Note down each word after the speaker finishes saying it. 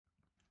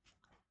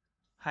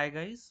Hi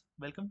guys,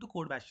 welcome to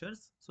Code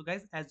Bashers. So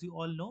guys, as you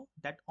all know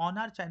that on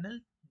our channel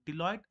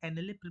Deloitte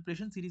NLA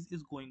preparation series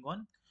is going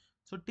on.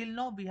 So till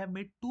now we have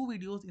made two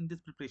videos in this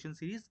preparation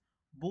series.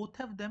 Both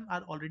of them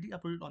are already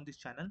uploaded on this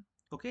channel.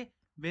 Okay,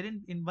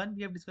 wherein in one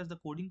we have discussed the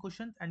coding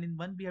questions and in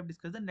one we have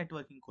discussed the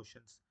networking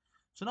questions.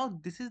 So now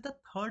this is the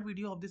third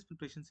video of this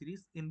preparation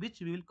series in which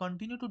we will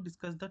continue to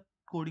discuss the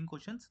coding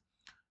questions.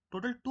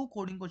 Total two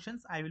coding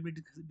questions I will be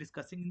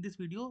discussing in this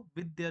video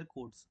with their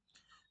codes.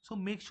 So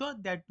make sure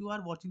that you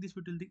are watching this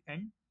video till the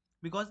end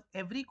because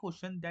every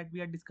question that we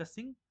are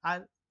discussing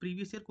are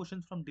previous year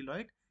questions from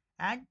Deloitte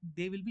and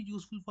they will be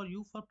useful for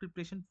you for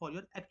preparation for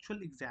your actual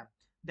exam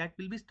that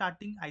will be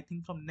starting I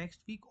think from next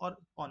week or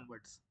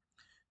onwards.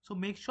 So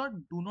make sure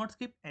do not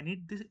skip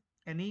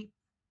any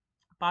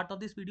part of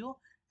this video,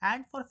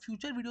 and for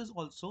future videos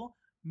also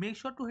make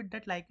sure to hit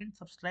that like and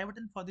subscribe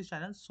button for this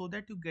channel so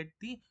that you get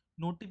the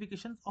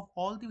notifications of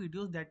all the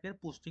videos that we are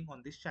posting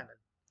on this channel.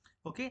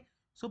 Okay,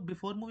 so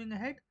before moving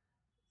ahead,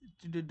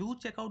 do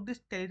check out this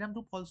telegram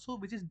group also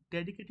which is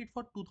dedicated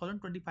for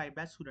 2025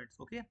 batch students.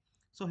 Okay,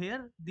 so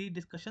here the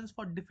discussions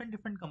for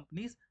different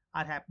companies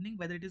are happening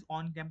whether it is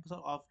on campus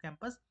or off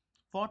campus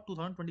for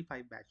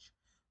 2025 batch.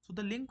 So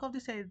the link of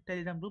this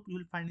telegram group you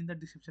will find in the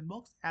description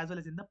box as well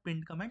as in the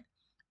pinned comment.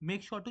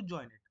 Make sure to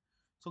join it.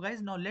 So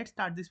guys, now let's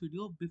start this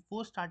video.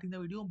 Before starting the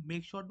video,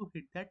 make sure to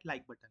hit that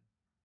like button.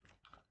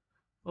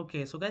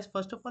 Okay, so guys,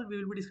 first of all, we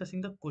will be discussing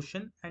the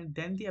question and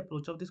then the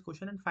approach of this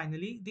question and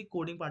finally the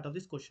coding part of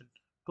this question.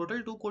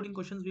 Total two coding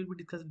questions we will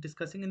be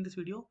discussing in this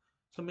video.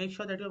 So make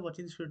sure that you are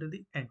watching this video till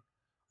the end.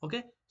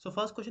 Okay, so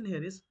first question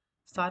here is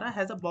Sarah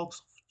has a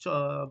box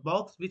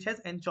which has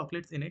n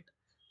chocolates in it.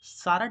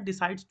 Sarah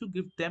decides to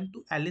give them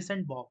to Alice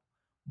and Bob.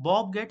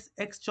 Bob gets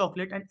X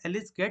chocolate and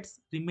Alice gets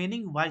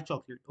remaining Y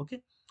chocolate.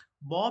 Okay,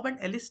 Bob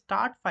and Alice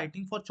start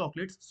fighting for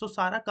chocolates. So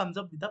Sarah comes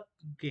up with a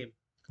game.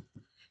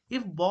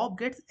 If Bob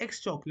gets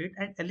X chocolate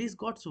and Alice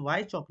got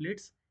Y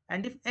chocolates,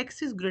 and if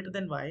X is greater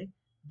than Y,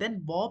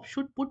 then Bob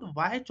should put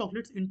Y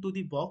chocolates into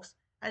the box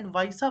and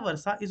vice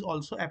versa is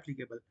also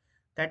applicable.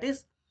 That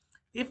is,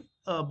 if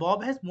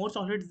Bob has more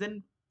chocolates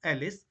than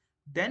Alice,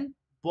 then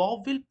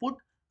Bob will put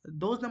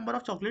those number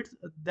of chocolates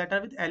that are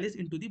with Alice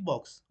into the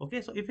box.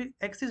 Okay, so if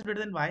X is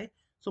greater than Y,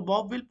 so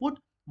Bob will put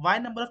Y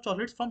number of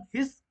chocolates from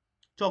his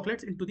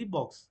chocolates into the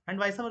box and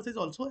vice versa is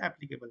also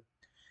applicable.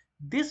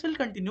 This will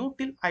continue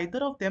till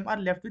either of them are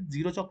left with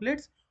zero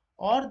chocolates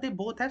or they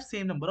both have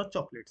same number of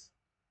chocolates.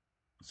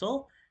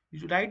 So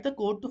you write the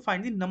code to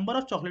find the number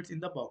of chocolates in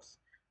the box.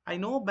 I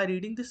know by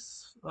reading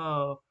this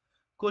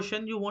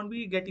question you won't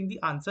be getting the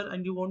answer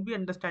and you won't be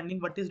understanding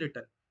what is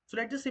written. So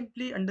let's just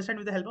simply understand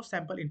with the help of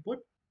sample input.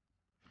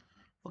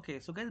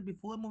 Okay, so guys,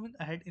 before moving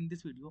ahead in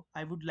this video,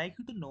 I would like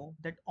you to know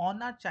that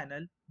on our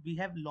channel, we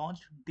have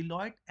launched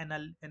Deloitte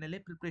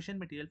NLA preparation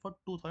material for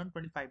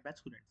 2025 batch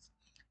students.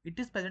 It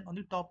is present on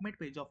the top mid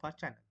page of our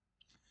channel.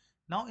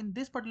 Now in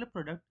this particular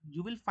product,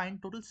 you will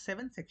find total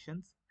 7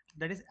 sections,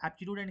 that is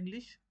aptitude and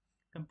English,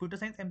 computer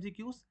science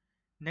MCQs,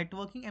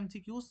 networking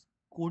MCQs,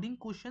 coding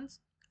questions,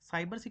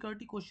 cyber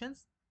security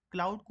questions,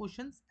 cloud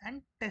questions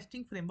and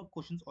testing framework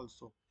questions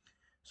also.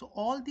 So in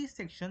all these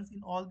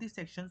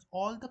sections,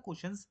 all the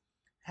questions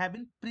have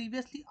been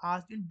previously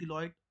asked in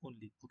Deloitte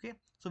only. Okay.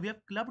 So we have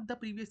clubbed the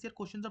previous year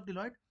questions of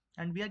Deloitte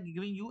and we are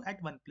giving you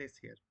at one place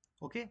here.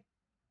 Okay.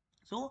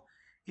 So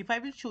if I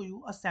will show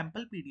you a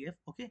sample PDF,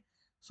 okay.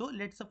 So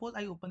let's suppose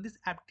I open this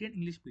aptitude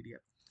English PDF.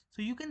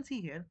 So you can see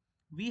here,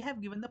 we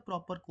have given the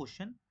proper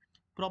question,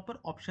 proper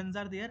options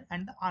are there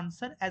and the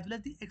answer as well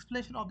as the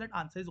explanation of that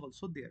answer is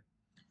also there.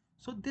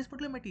 So this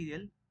particular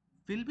material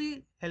will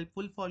be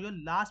helpful for your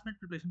last minute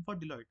preparation for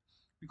Deloitte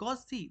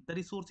because see the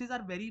resources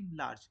are very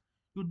large.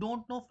 You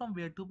don't know from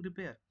where to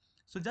prepare.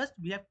 So just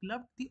we have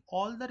clubbed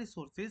all the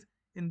resources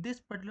in this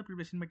particular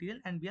preparation material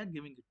and we are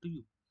giving it to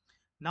you.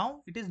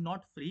 Now it is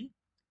not free.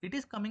 It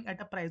is coming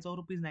at a price of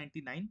rupees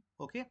 99.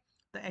 Okay.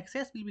 The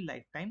access will be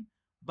lifetime.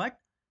 But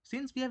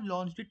since we have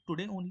launched it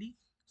today only,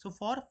 so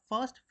for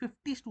first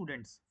 50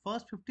 students,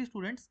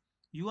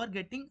 you are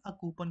getting a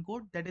coupon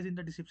code that is in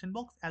the description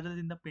box as well as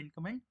in the pinned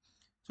comment.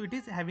 So it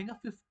is having a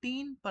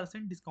 15%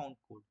 discount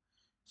code.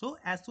 So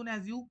as soon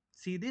as you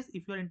see this,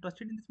 if you are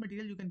interested in this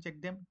material, you can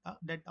check them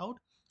that out.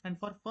 And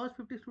for first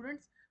 50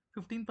 students,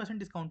 15%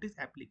 discount is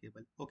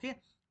applicable. Okay.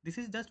 This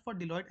is just for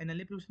Deloitte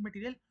NLA preparation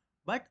material.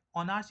 But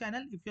on our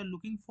channel, if you're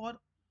looking for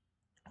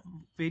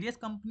various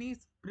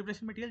companies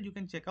preparation material, you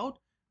can check out.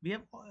 We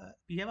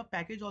have a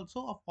package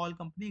also of all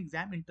company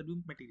exam interview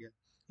material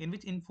in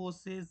which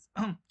Infosys,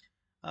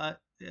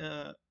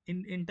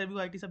 in interview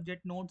IT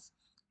subject notes,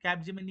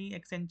 Capgemini,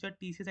 Accenture,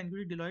 TCS, and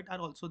Deloitte are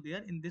also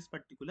there in this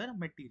particular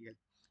material.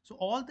 So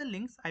all the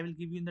links I will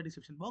give you in the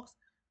description box,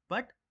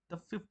 but the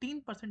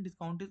 15%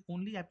 discount is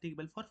only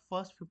applicable for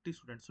first 50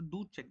 students. So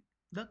do check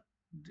the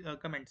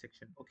comment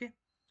section. Okay.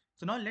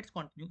 So now let's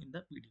continue in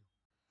the video.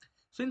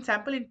 So in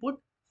sample input,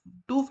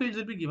 two fields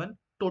will be given,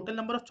 total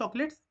number of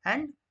chocolates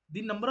and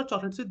the number of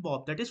chocolates with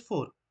Bob, that is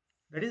 4,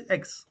 that is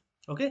X.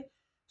 Okay.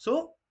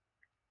 So,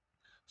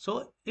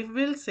 so if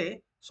we'll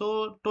say,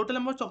 so total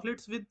number of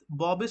chocolates with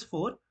Bob is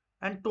 4,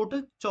 and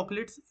total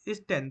chocolates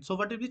is 10. So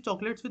what will be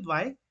chocolates with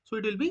y? So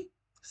it will be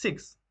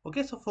 6.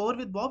 Okay, so 4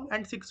 with Bob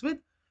and 6 with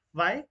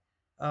y,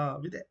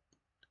 with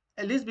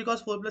at least,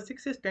 because 4 plus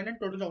 6 is 10 and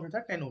total chocolates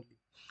are 10 only.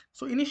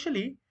 So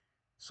initially,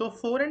 so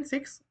 4 and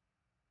 6,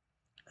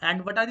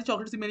 and what are the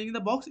chocolates remaining in the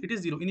box? It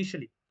is 0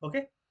 initially.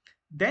 Okay,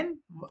 then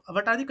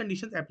what are the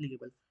conditions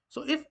applicable?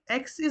 So if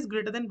x is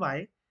greater than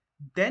y,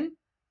 then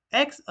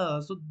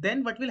so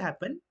then what will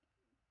happen?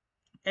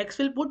 X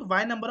will put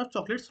y number of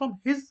chocolates from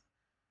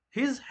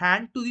his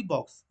hand to the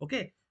box.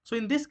 Okay, so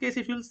in this case,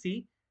 if you'll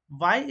see,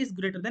 y is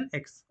greater than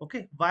x.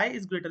 Okay, y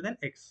is greater than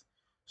x.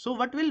 So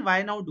what will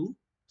y now do?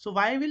 So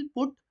y will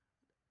put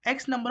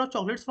x number of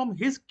chocolates from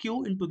his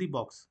queue into the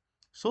box.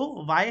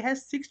 So y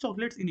has 6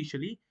 chocolates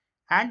initially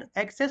and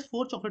x has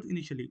 4 chocolates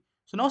initially.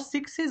 So now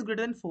 6 is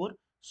greater than 4.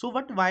 So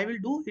what y will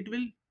do? It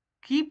will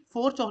keep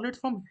 4 chocolates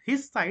from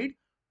his side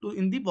to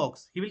in the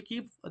box. He will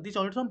keep the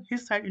chocolates from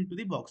his side into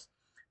the box.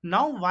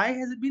 Now y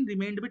has been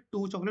remained with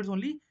 2 chocolates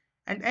only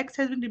and x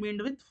has been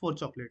remained with 4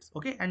 chocolates.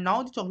 Okay, and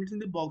now the chocolates in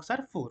the box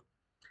are 4.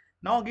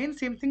 Now again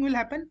same thing will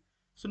happen.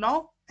 So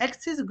now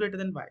x is greater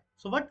than y.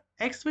 So what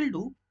x will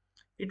do?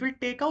 It will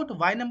take out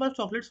y number of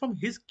chocolates from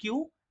his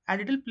queue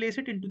and it will place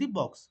it into the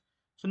box.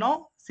 So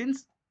now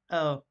since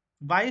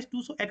y is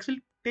 2, so x will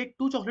take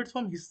 2 chocolates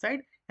from his side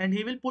and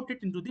he will put it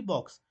into the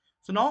box.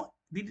 So now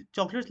the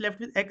chocolates left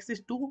with x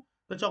is 2,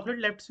 the chocolate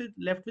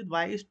left with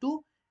y is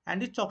 2,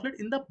 and the chocolate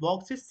in the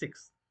box is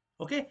 6.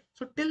 Okay,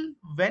 so till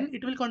when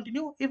it will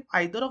continue? If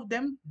either of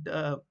them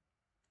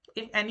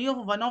if any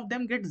of one of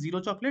them gets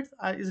 0 chocolates,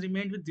 is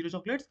remained with 0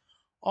 chocolates,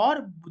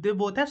 or they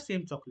both have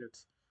same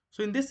chocolates.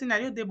 So in this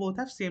scenario they both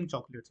have same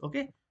chocolates.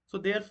 Okay, so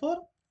therefore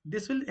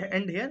this will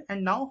end here,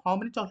 and now how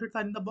many chocolates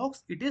are in the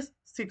box? It is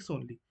 6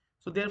 only.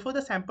 So therefore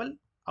the sample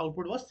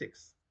output was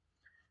 6.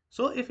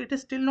 So if it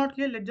is still not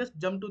clear, let's just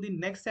jump to the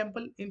next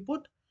sample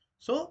input.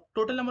 So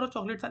total number of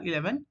chocolates are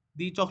 11.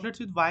 The chocolates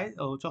with y,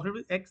 chocolate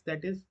with x,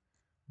 that is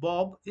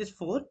Bob, is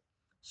 4.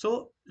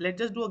 So let's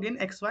just do again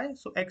xy.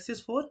 So x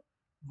is 4,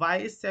 y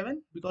is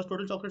 7, because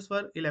total chocolates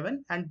were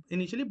 11, and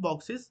initially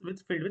boxes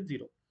with filled with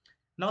 0.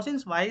 Now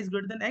since y is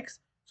greater than x,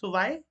 so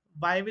y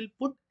will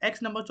put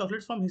x number of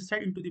chocolates from his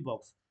side into the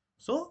box.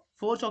 So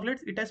 4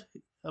 chocolates it has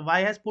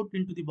y has put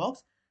into the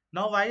box.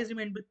 Now y is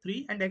remained with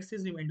 3 and x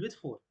is remained with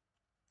 4.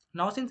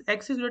 Now since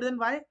x is greater than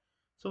y,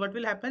 so what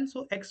will happen?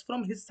 So x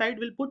from his side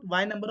will put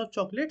y number of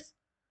chocolates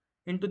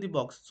into the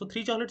box. So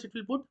 3 chocolates it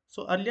will put.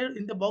 So earlier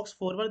in the box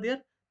 4 were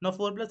there. Now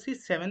 4 plus 3,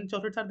 7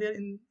 chocolates are there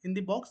in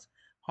the box.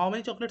 How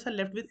many chocolates are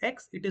left with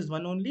x? It is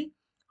 1 only.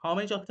 How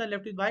many chocolates are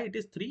left with y? It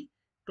is 3.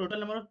 Total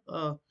number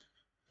of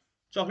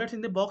chocolates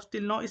in the box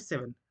till now is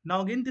 7.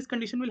 Now again this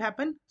condition will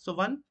happen. So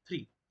 1,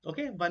 3.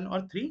 Okay, 1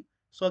 or 3.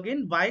 So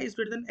again y is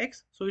greater than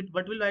x. So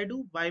what will y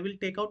do? Y will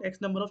take out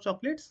x number of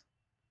chocolates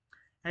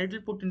and it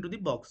will put into the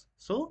box.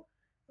 So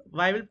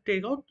y will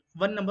take out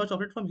one number of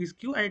chocolate from his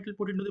queue and it will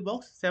put into the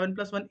box. 7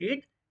 plus 1,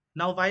 8.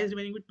 Now y is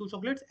remaining with 2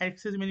 chocolates,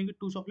 x is remaining with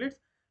 2 chocolates.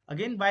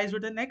 Again y is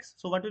greater than x.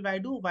 So what will y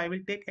do? Y will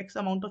take x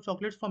amount of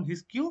chocolates from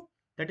his queue,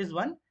 that is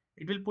 1.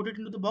 It will put it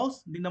into the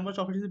box. The number of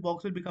chocolates in the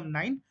box will become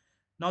 9.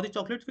 Now the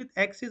chocolates with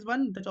x is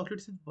 1, the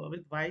chocolates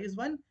with y is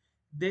 1.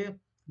 They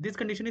This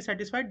condition is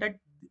satisfied that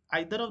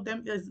either of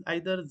them is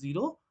either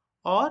 0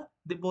 or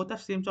they both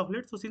have same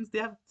chocolate. So since they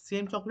have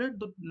same chocolate,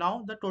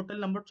 now the total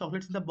number of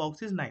chocolates in the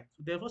box is 9.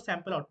 So therefore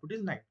sample output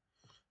is 9.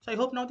 So I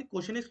hope now the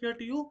question is clear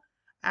to you,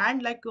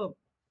 and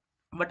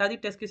what are the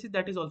test cases,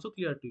 that is also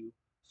clear to you.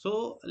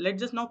 So let's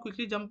just now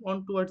quickly jump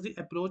on towards the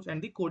approach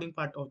and the coding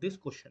part of this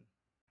question.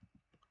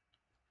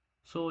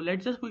 So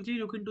let's just quickly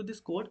look into this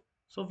code.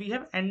 So we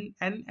have n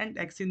and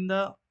x in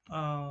the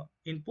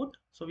input.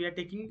 So we are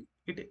taking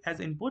it as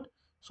input.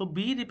 So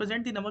b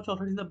represent the number of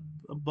chocolates in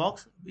the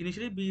box.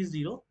 Initially b is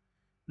 0.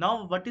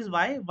 Now what is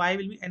y? Y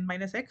will be n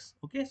minus x.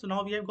 Okay, so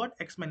now we have got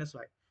x minus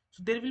y.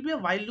 So there will be a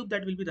while loop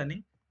that will be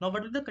running. Now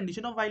what is the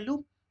condition of while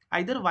loop?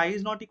 Either y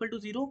is not equal to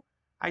 0,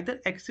 either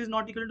x is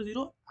not equal to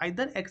 0,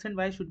 either x and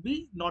y should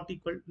be not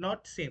equal,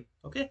 not same.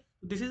 Okay,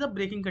 so this is a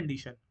breaking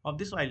condition of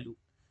this while loop.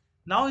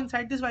 Now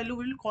inside this while loop,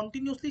 we will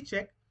continuously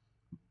check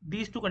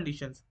these two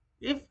conditions.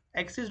 If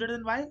x is greater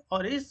than y,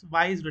 or is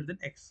y is greater than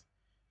x.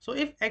 So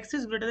if x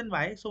is greater than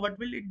y, so what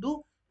will it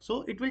do?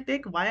 So it will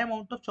take y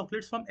amount of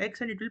chocolates from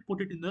x and it will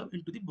put it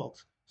into the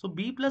box. So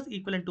b plus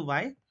equivalent to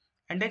y,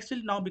 and x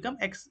will now become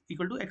x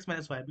equal to x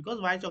minus y,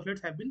 because y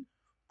chocolates have been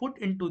put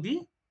into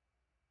the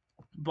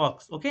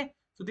box. Okay,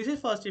 so this is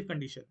first if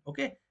condition.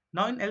 Okay,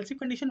 now in else if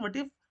condition, what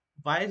if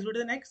y is greater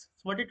than x?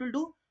 So what it will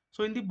do?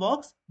 So in the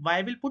box,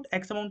 y will put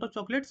x amount of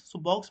chocolates, so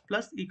box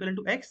plus equivalent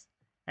to x,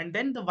 and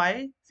then the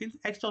y, since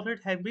x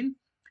chocolates have been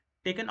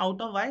taken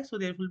out of y, so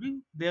there will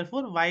be,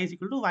 therefore y is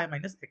equal to y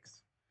minus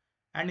x.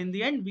 And in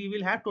the end we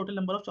will have total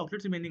number of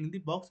chocolates remaining in the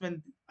box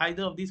when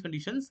either of these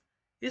conditions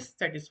is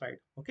satisfied.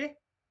 Okay,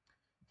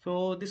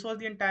 so this was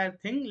the entire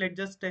thing. Let's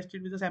just test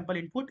it with the sample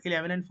input.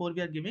 11 and 4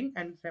 we are giving,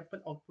 and sample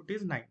output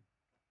is 9.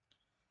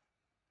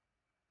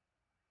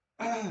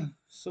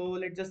 So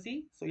let's just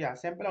see. So yeah,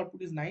 sample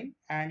output is 9,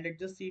 and let's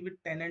just see with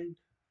 10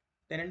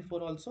 and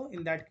 4 also.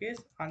 In that case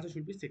answer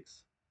should be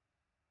 6.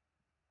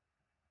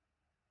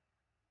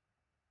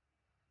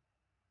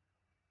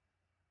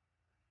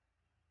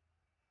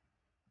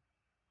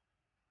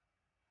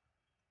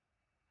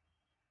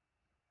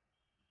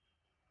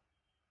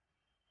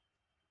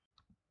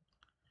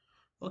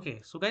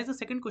 Okay, so guys, the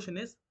second question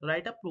is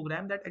write a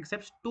program that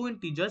accepts two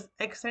integers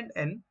x and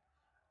n.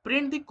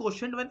 Print the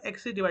quotient when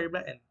x is divided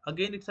by n.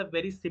 Again, it's a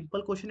very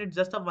simple question. It's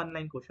just a one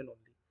line question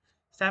only.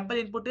 Sample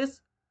input is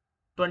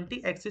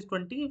 20, x is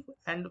 20,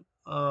 and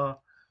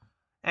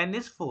n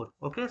is 4.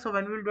 Okay, so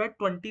when we will divide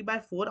 20 by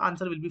 4,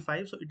 answer will be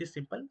 5. So it is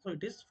simple. So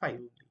it is 5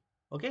 only.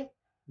 Okay,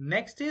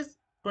 next is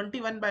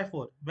 21 by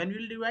 4. When we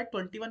will divide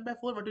 21 by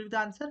 4, what will be the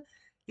answer?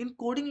 In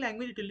coding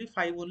language, it will be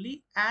 5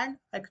 only, and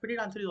expected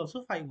answer is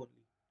also 5 only.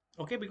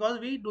 Okay, because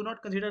we do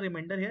not consider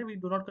remainder here, we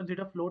do not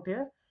consider float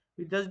here.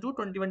 We just do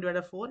 21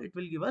 divided by 4, it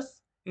will give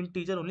us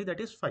integer only, that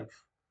is 5.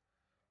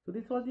 So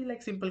this was the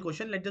like simple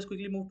question. Let's just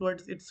quickly move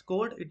towards its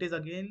code. It is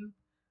again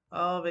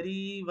a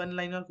very one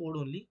liner code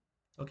only.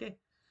 Okay.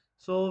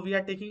 So we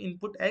are taking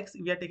input x,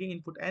 we are taking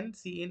input n,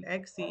 c in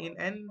x, c in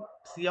n,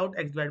 c out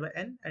x divided by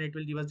n, and it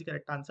will give us the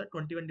correct answer.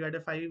 21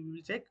 divided by 5, we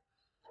will check.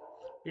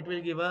 It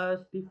will give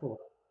us the 4.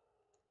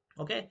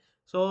 Okay.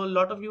 So a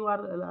lot of you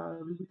are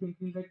will be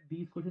thinking that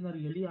these questions are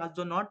really asked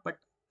or not, but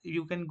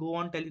you can go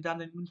on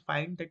Telegram and you will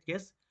find that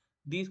yes,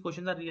 these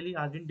questions are really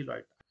asked in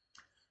Deloitte.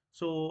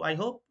 So I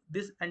hope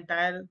this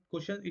entire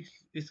question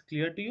is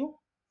clear to you.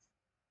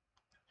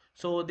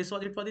 So this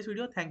was it for this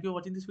video. Thank you for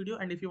watching this video.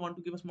 And if you want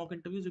to give us mock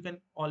interviews, you can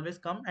always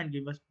come and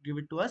give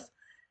it to us.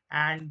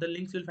 And the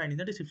links you'll find in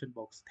the description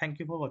box. Thank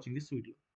you for watching this video.